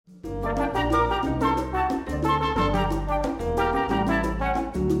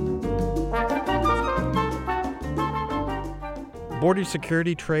Border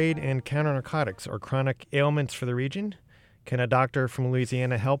security, trade, and counter-narcotics are chronic ailments for the region. Can a doctor from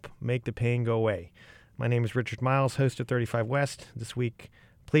Louisiana help make the pain go away? My name is Richard Miles, host of 35 West. This week,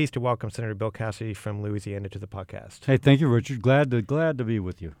 pleased to welcome Senator Bill Cassidy from Louisiana to the podcast. Hey, thank you, Richard. Glad to be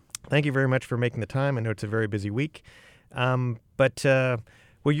with you. Thank you very much for making the time. I know it's a very busy week.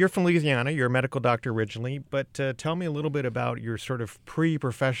 Well, you're from Louisiana. You're a medical doctor originally, but tell me a little bit about your sort of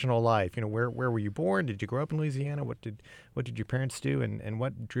pre-professional life. You know, where were you born? Did you grow up in Louisiana? What did your parents do, and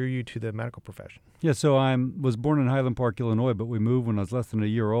what drew you to the medical profession? Yeah, so I was born in Highland Park, Illinois, but we moved when I was less than a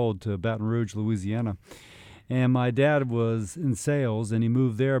year old to Baton Rouge, Louisiana. And my dad was in sales, and he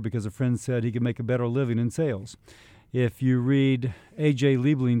moved there because a friend said he could make a better living in sales. If you read A.J.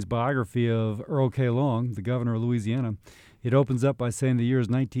 Liebling's biography of Earl K. Long, the governor of Louisiana, it opens up by saying the year is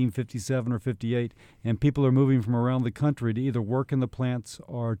 1957 or 58, and people are moving from around the country to either work in the plants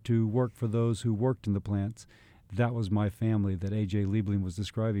or to work for those who worked in the plants. That was my family that A.J. Liebling was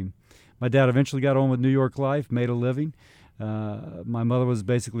describing. My dad eventually got on with New York life, made a living. My mother was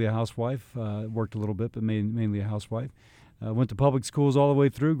basically a housewife, worked a little bit, but mainly a housewife. Went to public schools all the way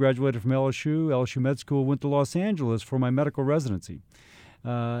through, graduated from LSU Med School, went to Los Angeles for my medical residency.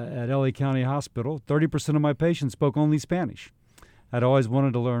 At L.A. County Hospital, 30% of my patients spoke only Spanish. I'd always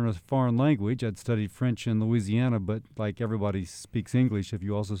wanted to learn a foreign language. I'd studied French in Louisiana, but like everybody speaks English if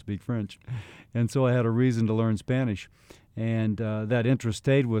you also speak French. And so I had a reason to learn Spanish. And that interest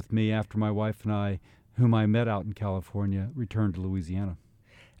stayed with me after my wife and I, whom I met out in California, returned to Louisiana.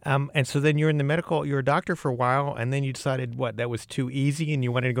 And so then you're a doctor for a while, and then you decided that was too easy and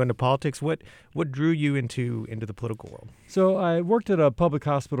you wanted to go into politics. What drew you into the political world? So I worked at a public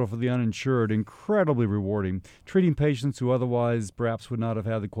hospital for the uninsured, incredibly rewarding, treating patients who otherwise perhaps would not have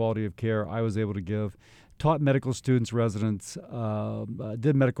had the quality of care I was able to give, taught medical students, residents,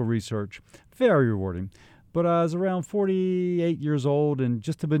 did medical research, very rewarding. But I was around 48 years old and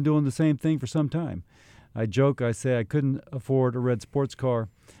just have been doing the same thing for some time. I joke, I say I couldn't afford a red sports car.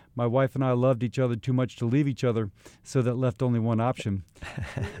 My wife and I loved each other too much to leave each other, so that left only one option.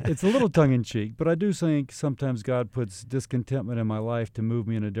 It's a little tongue-in-cheek, but I do think sometimes God puts discontentment in my life to move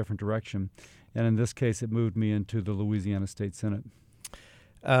me in a different direction. And in this case, it moved me into the Louisiana State Senate.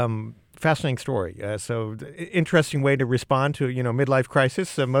 Fascinating story. So interesting way to respond to midlife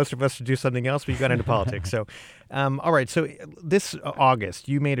crisis. Most of us do something else, but you got into politics. So, all right. So this August,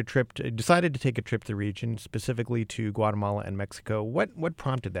 you decided to take a trip to the region, specifically to Guatemala and Mexico. What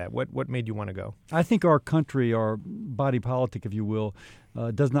prompted that? What made you want to go? I think our country, our body politic, if you will,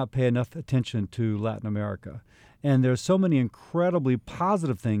 does not pay enough attention to Latin America. And there's so many incredibly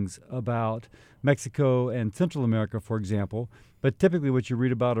positive things about Mexico and Central America, for example, but typically what you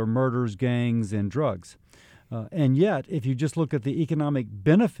read about are murders, gangs, and drugs. And yet, if you just look at the economic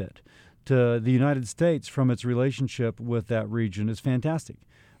benefit to the United States from its relationship with that region, is fantastic.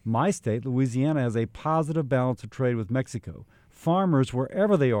 My state, Louisiana, has a positive balance of trade with Mexico. Farmers,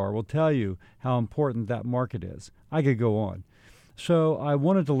 wherever they are, will tell you how important that market is. I could go on. So I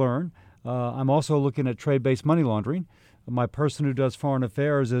wanted to learn. I'm also looking at trade-based money laundering. My person who does foreign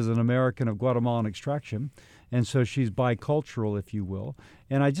affairs is an American of Guatemalan extraction, and so she's bicultural, if you will.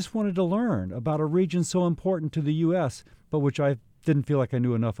 And I just wanted to learn about a region so important to the U.S., but which I didn't feel like I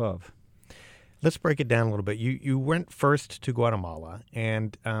knew enough of. Let's break it down a little bit. You went first to Guatemala,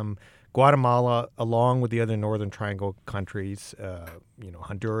 and Guatemala, along with the other Northern Triangle countries,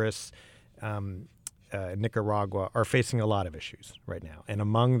 Honduras, Nicaragua, are facing a lot of issues right now. And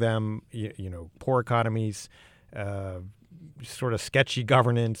among them, poor economies, sort of sketchy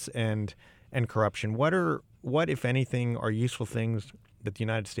governance and corruption. What, if anything, are useful things that the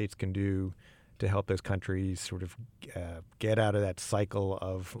United States can do to help those countries sort of get out of that cycle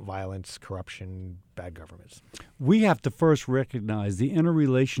of violence, corruption, bad governments? We have to first recognize the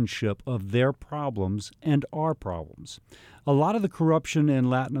interrelationship of their problems and our problems. A lot of the corruption in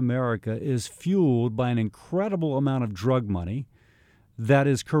Latin America is fueled by an incredible amount of drug money that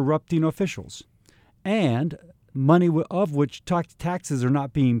is corrupting officials, and money of which taxes are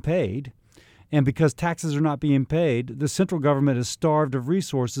not being paid. And because taxes are not being paid, the central government is starved of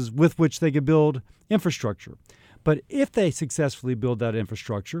resources with which they could build infrastructure. But if they successfully build that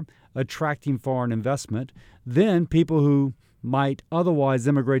infrastructure, attracting foreign investment, then people who might otherwise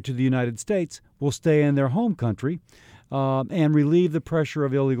immigrate to the United States will stay in their home country and relieve the pressure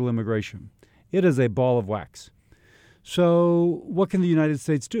of illegal immigration. It is a ball of wax. So what can the United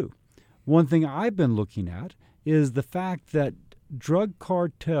States do? One thing I've been looking at is the fact that drug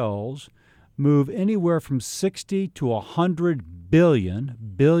cartels move anywhere from 60 to 100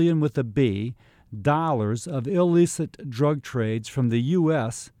 billion with a B, dollars of illicit drug trades from the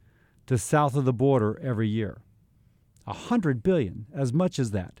U.S. to south of the border every year. $100 billion, as much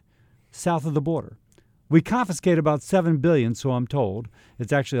as that, south of the border. We confiscate about $7 billion, so I'm told.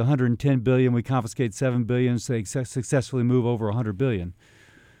 It's actually $110 billion. We confiscate $7 billion, so they successfully move over $100 billion.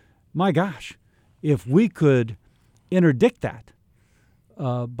 My gosh, if we could interdict that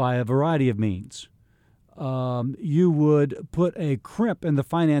by a variety of means, you would put a crimp in the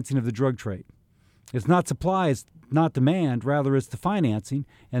financing of the drug trade. It's not supply, it's not demand, rather it's the financing,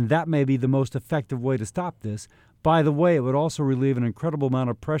 and that may be the most effective way to stop this. By the way, it would also relieve an incredible amount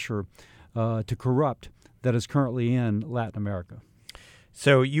of pressure to corrupt that is currently in Latin America.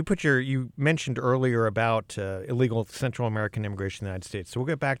 So you mentioned earlier about illegal Central American immigration in the United States. So we'll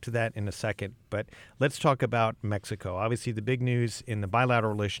get back to that in a second. But let's talk about Mexico. Obviously, the big news in the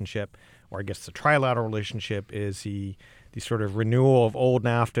bilateral relationship, or I guess the trilateral relationship, is the sort of renewal of old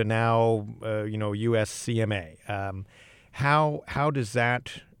NAFTA, now USCMA. How does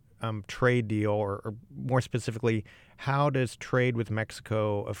that trade deal, or more specifically, how does trade with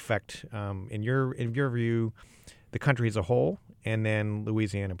Mexico affect, in your view, the country as a whole, and then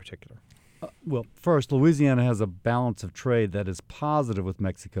Louisiana in particular? Well, first, Louisiana has a balance of trade that is positive with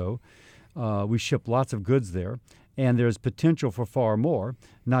Mexico. We ship lots of goods there, and there's potential for far more,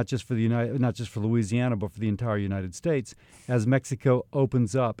 not just for Louisiana, but for the entire United States, as Mexico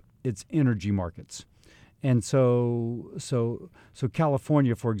opens up its energy markets. And so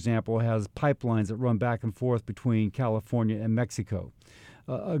California, for example, has pipelines that run back and forth between California and Mexico.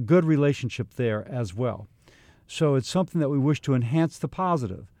 A good relationship there as well. So it's something that we wish to enhance the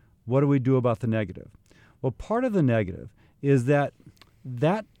positive. What do we do about the negative? Well, part of the negative is that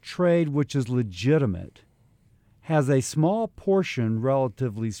trade, which is legitimate, has a small portion,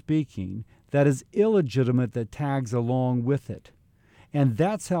 relatively speaking, that is illegitimate that tags along with it. And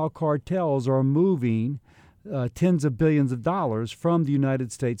that's how cartels are moving tens of billions of dollars from the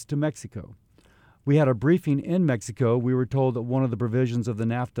United States to Mexico. We had a briefing in Mexico. We were told that one of the provisions of the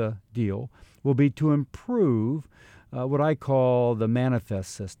NAFTA deal will be to improve what I call the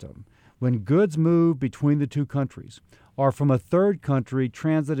manifest system. When goods move between the two countries, or from a third country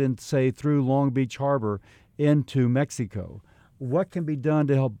transited, say, through Long Beach Harbor into Mexico, what can be done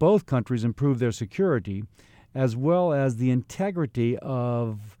to help both countries improve their security as well as the integrity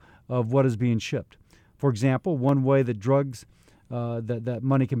of what is being shipped? For example, one way that drugs, that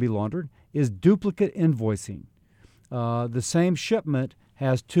money can be laundered is duplicate invoicing. The same shipment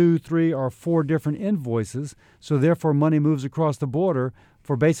has 2, 3, or 4 different invoices, so therefore money moves across the border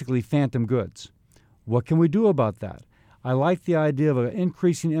for basically phantom goods. What can we do about that? I like the idea of an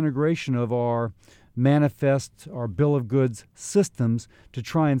increasing integration of our manifest, our bill of goods systems to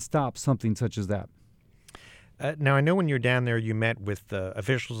try and stop something such as that. Now, I know when you were down there, you met with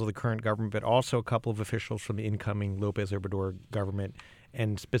officials of the current government, but also a couple of officials from the incoming López Obrador government,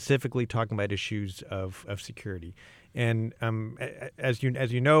 and specifically talking about issues of security. And as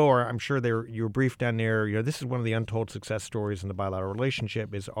you know, or I'm sure you were briefed down there, this is one of the untold success stories in the bilateral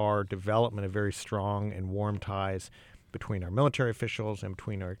relationship, is our development of very strong and warm ties between our military officials and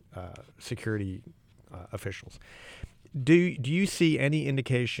between our security officials. Do you see any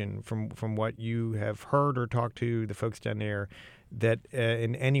indication from what you have heard or talked to the folks down there that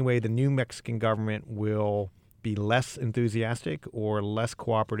in any way the new Mexican government will be less enthusiastic or less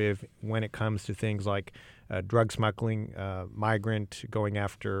cooperative when it comes to things like drug smuggling, migrant going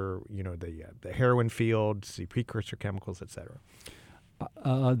after the heroin fields, the precursor chemicals, et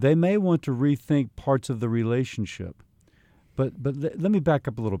cetera? They may want to rethink parts of the relationship, but let me back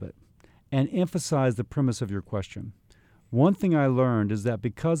up a little bit and emphasize the premise of your question. One thing I learned is that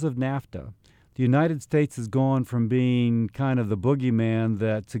because of NAFTA, the United States has gone from being kind of the boogeyman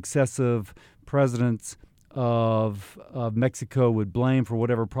that successive presidents of Mexico would blame for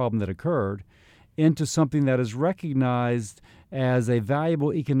whatever problem that occurred, into something that is recognized as a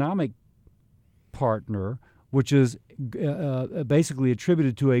valuable economic partner, which is basically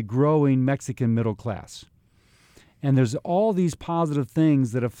attributed to a growing Mexican middle class. And there's all these positive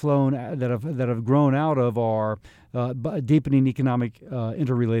things that have flown, that have grown out of our deepening economic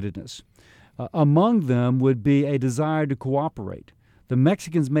interrelatedness. Among them would be a desire to cooperate. The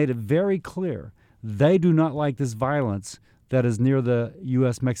Mexicans made it very clear they do not like this violence that is near the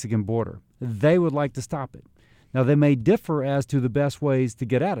U.S.-Mexican border. They would like to stop it. Now, they may differ as to the best ways to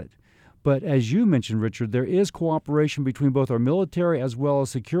get at it. But as you mentioned, Richard, there is cooperation between both our military as well as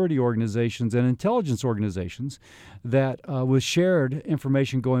security organizations and intelligence organizations that with shared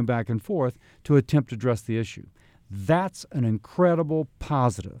information going back and forth to attempt to address the issue. That's an incredible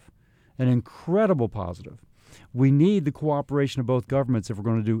positive, an incredible positive. We need the cooperation of both governments if we're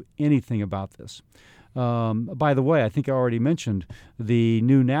going to do anything about this. By the way, I think I already mentioned the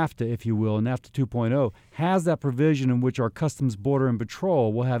new NAFTA, if you will, NAFTA 2.0, has that provision in which our Customs, Border, and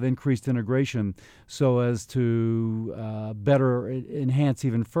Patrol will have increased integration so as to better enhance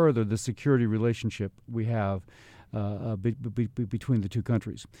even further the security relationship we have between the two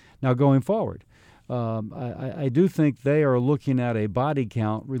countries. Now, going forward, I do think they are looking at a body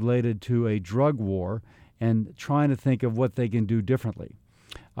count related to a drug war and trying to think of what they can do differently.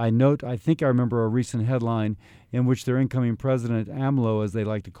 I think I remember a recent headline in which their incoming president, AMLO, as they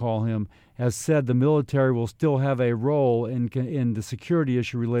like to call him, has said the military will still have a role in the security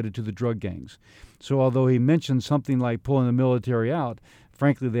issue related to the drug gangs. So although he mentioned something like pulling the military out,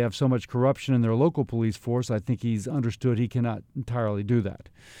 frankly, they have so much corruption in their local police force, I think he's understood he cannot entirely do that.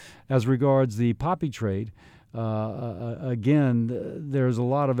 As regards the poppy trade, again, there's a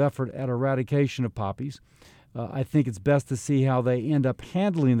lot of effort at eradication of poppies. I think it's best to see how they end up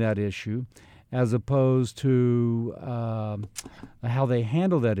handling that issue as opposed to how they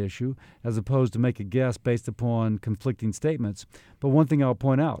handle that issue, as opposed to make a guess based upon conflicting statements. But one thing I'll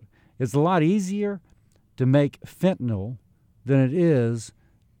point out, it's a lot easier to make fentanyl than it is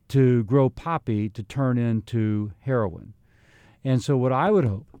to grow poppy to turn into heroin. And so what I would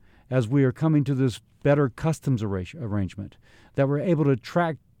hope, as we are coming to this better customs arrangement, that we're able to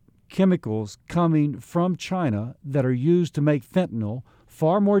track chemicals coming from China that are used to make fentanyl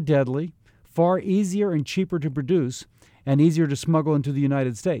far more deadly, far easier and cheaper to produce, and easier to smuggle into the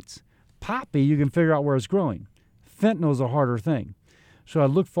United States. Poppy, you can figure out where it's growing. Fentanyl is a harder thing. So I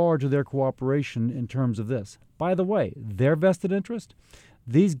look forward to their cooperation in terms of this. By the way, their vested interest,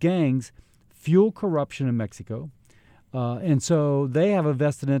 these gangs fuel corruption in Mexico, and so they have a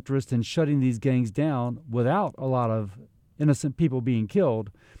vested interest in shutting these gangs down without a lot of innocent people being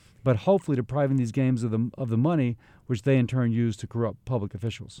killed, but hopefully depriving these gangs of the money, which they in turn use to corrupt public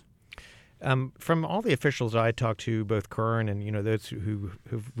officials. From all the officials I talked to, both current and those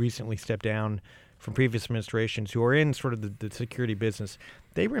who've recently stepped down from previous administrations, who are in sort of the security business,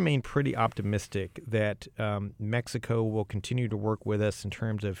 they remain pretty optimistic that Mexico will continue to work with us in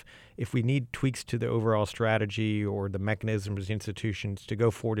terms of if we need tweaks to the overall strategy or the mechanisms, institutions to go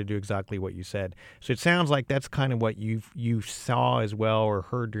forward to do exactly what you said. So it sounds like that's kind of what you saw as well or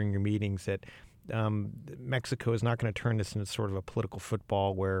heard during your meetings, that Mexico is not going to turn this into sort of a political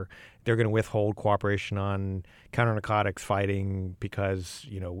football where they're going to withhold cooperation on counter-narcotics fighting because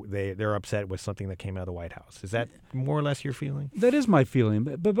they're upset with something that came out of the White House. Is that more or less your feeling? That is my feeling.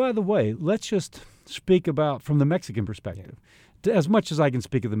 But by the way, let's just speak about from the Mexican perspective, as much as I can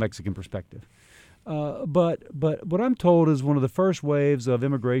speak of the Mexican perspective. But what I'm told is one of the first waves of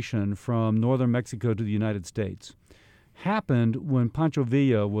immigration from northern Mexico to the United States happened when Pancho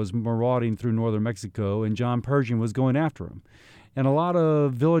Villa was marauding through northern Mexico and John Pershing was going after him. And a lot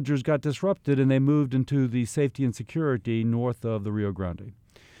of villagers got disrupted and they moved into the safety and security north of the Rio Grande.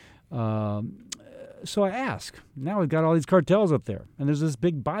 So I ask, now we've got all these cartels up there and there's this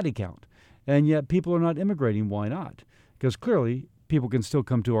big body count, and yet people are not immigrating. Why not? Because clearly people can still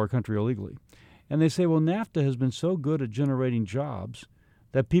come to our country illegally. And they say, well, NAFTA has been so good at generating jobs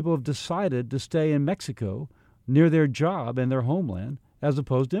that people have decided to stay in Mexico near their job and their homeland as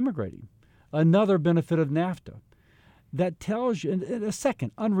opposed to immigrating. Another benefit of NAFTA. That tells you, in a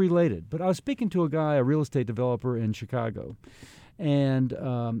second, unrelated, but I was speaking to a guy, a real estate developer in Chicago, and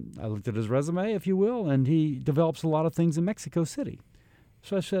I looked at his resume, if you will, and he develops a lot of things in Mexico City.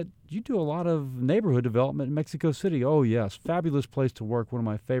 So I said, you do a lot of neighborhood development in Mexico City? Oh, yes, fabulous place to work, one of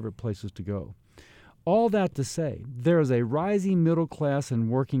my favorite places to go. All that to say, there is a rising middle class and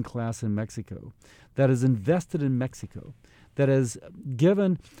working class in Mexico that is invested in Mexico, that is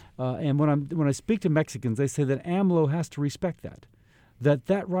given, and when I speak to Mexicans, they say that AMLO has to respect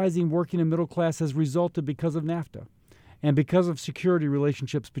that rising working and middle class has resulted because of NAFTA and because of security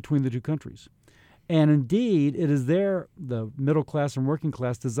relationships between the two countries. And indeed, it is the middle class and working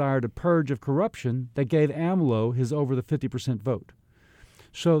class desire to purge of corruption that gave AMLO his over the 50% vote.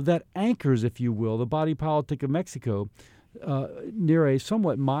 So that anchors, if you will, the body politic of Mexico near a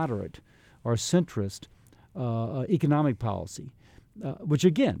somewhat moderate or centrist economic policy, which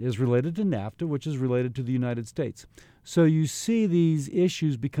again is related to NAFTA, which is related to the United States. So you see these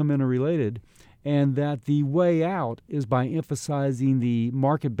issues become interrelated, and that the way out is by emphasizing the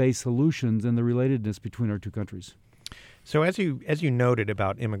market-based solutions and the relatedness between our two countries. So as you noted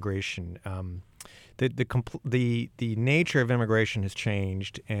about immigration, the nature of immigration has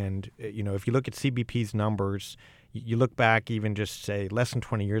changed, and if you look at CBP's numbers, you look back even just say less than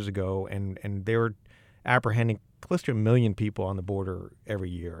 20 years ago, and they were apprehending close to 1 million people on the border every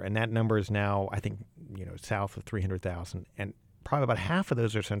year, and that number is now I think south of 300,000, and probably about half of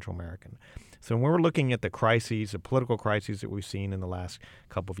those are Central American. So when we're looking at the crises, the political crises that we've seen in the last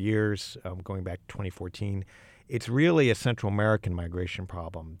couple of years, going back to 2014, it's really a Central American migration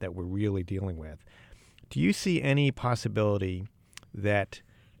problem that we're really dealing with. Do you see any possibility that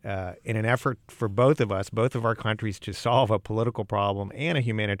in an effort for both of our countries to solve a political problem and a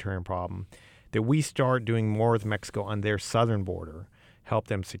humanitarian problem, that we start doing more with Mexico on their southern border, help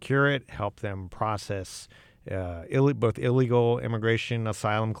them secure it, help them process both illegal immigration,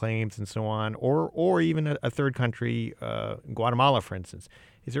 asylum claims, and so on, or even a third country, Guatemala, for instance?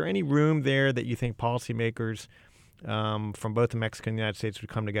 Is there any room there that you think policymakers from both the Mexico and the United States would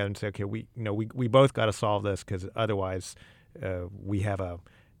come together and say, okay, we both got to solve this, because otherwise we have a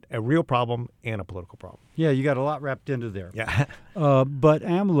real problem and a political problem? Yeah, you got a lot wrapped into there. Yeah. But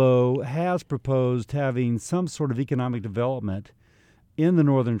AMLO has proposed having some sort of economic development in the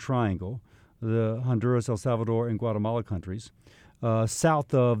Northern Triangle, the Honduras, El Salvador, and Guatemala countries,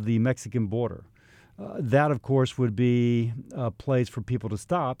 south of the Mexican border. That, of course, would be a place for people to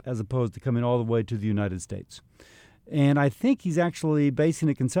stop as opposed to coming all the way to the United States. And I think he's actually basing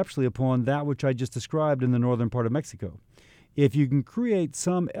it conceptually upon that which I just described in the northern part of Mexico. If you can create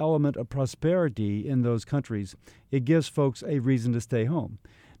some element of prosperity in those countries, it gives folks a reason to stay home.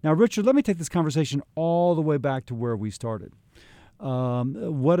 Now, Richard, let me take this conversation all the way back to where we started.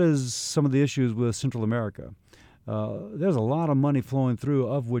 What is some of the issues with Central America? There's a lot of money flowing through,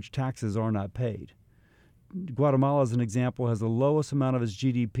 of which taxes are not paid. Guatemala, as an example, has the lowest amount of its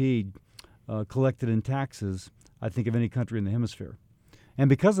GDP collected in taxes, I think, of any country in the hemisphere. And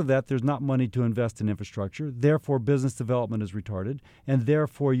because of that, there's not money to invest in infrastructure. Therefore, business development is retarded. And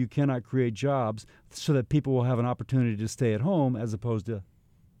therefore, you cannot create jobs so that people will have an opportunity to stay at home as opposed to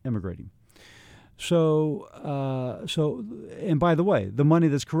immigrating. So, and by the way, the money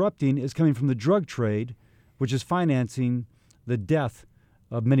that's corrupting is coming from the drug trade, which is financing the death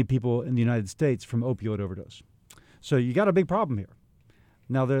of many people in the United States from opioid overdose. So you got a big problem here.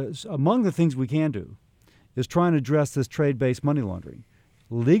 Now, among the things we can do is try and address this trade-based money laundering.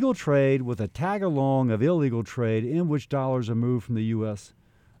 Legal trade with a tag-along of illegal trade in which dollars are moved from the U.S.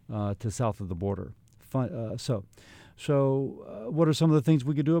 To south of the border. So what are some of the things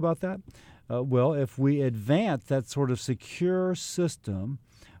we could do about that? Well, if we advance that sort of secure system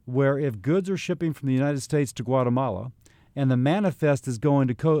where if goods are shipping from the United States to Guatemala and the manifest is going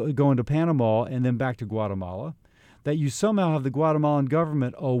to Panama and then back to Guatemala, that you somehow have the Guatemalan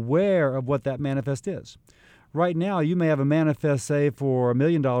government aware of what that manifest is. Right now, you may have a manifest, say, for $1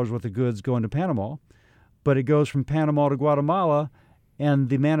 million worth of goods going to Panama, but it goes from Panama to Guatemala, and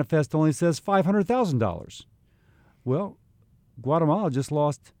the manifest only says $500,000. Well, Guatemala just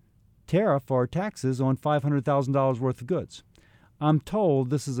lost tariff or taxes on $500,000 worth of goods. I'm told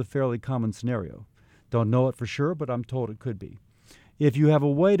this is a fairly common scenario. Don't know it for sure, but I'm told it could be. If you have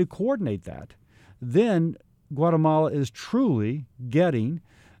a way to coordinate that, then Guatemala is truly getting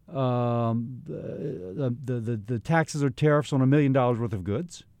the taxes or tariffs on $1 million worth of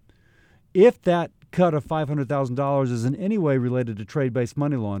goods. If that cut of $500,000 is in any way related to trade-based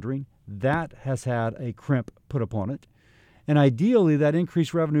money laundering, that has had a crimp put upon it. And ideally, that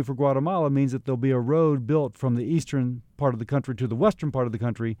increased revenue for Guatemala means that there'll be a road built from the eastern part of the country to the western part of the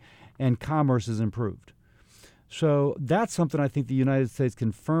country, and commerce is improved. So that's something I think the United States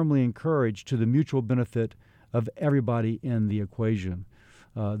can firmly encourage to the mutual benefit of everybody in the equation.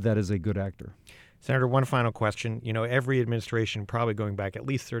 That is a good actor. Senator, one final question. Every administration, probably going back at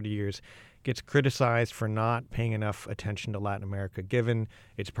least 30 years, gets criticized for not paying enough attention to Latin America, given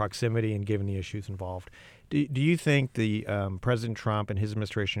its proximity and given the issues involved. Do you think the President Trump and his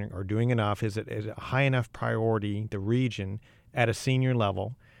administration are doing enough? Is it a high enough priority, the region, at a senior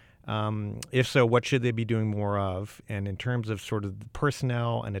level? If so, what should they be doing more of? And in terms of sort of the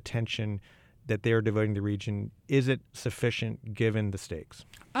personnel and attention that they're devoting to the region, is it sufficient given the stakes?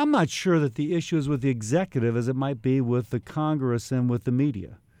 I'm not sure that the issue is with the executive as it might be with the Congress and with the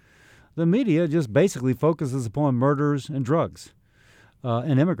media. The media just basically focuses upon murders and drugs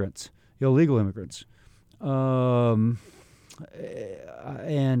and immigrants, illegal immigrants. And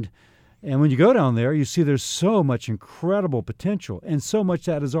when you go down there, you see there's so much incredible potential and so much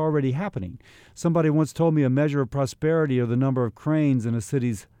that is already happening. Somebody once told me a measure of prosperity are the number of cranes in a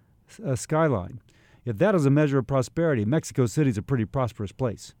city's skyline. If that is a measure of prosperity, Mexico City is a pretty prosperous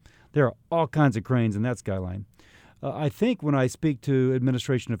place. There are all kinds of cranes in that skyline. I think when I speak to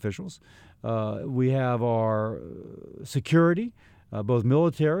administration officials, we have our security, both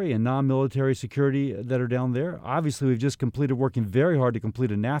military and non-military security that are down there. Obviously, we've just working very hard to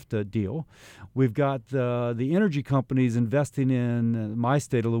complete a NAFTA deal. We've got the energy companies investing in my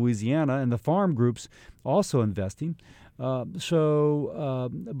state of Louisiana and the farm groups also investing.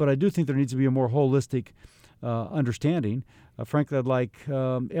 But I do think there needs to be a more holistic understanding. Frankly, I'd like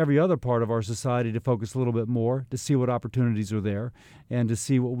every other part of our society to focus a little bit more, to see what opportunities are there, and to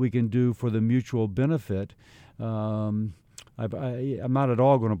see what we can do for the mutual benefit. I'm not at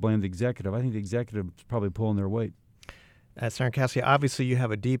all going to blame the executive. I think the executive is probably pulling their weight. Senator Cassidy, obviously you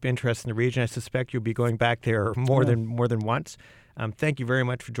have a deep interest in the region. I suspect you'll be going back there more than once. Thank you very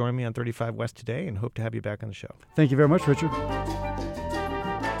much for joining me on 35 West today, and hope to have you back on the show. Thank you very much, Richard.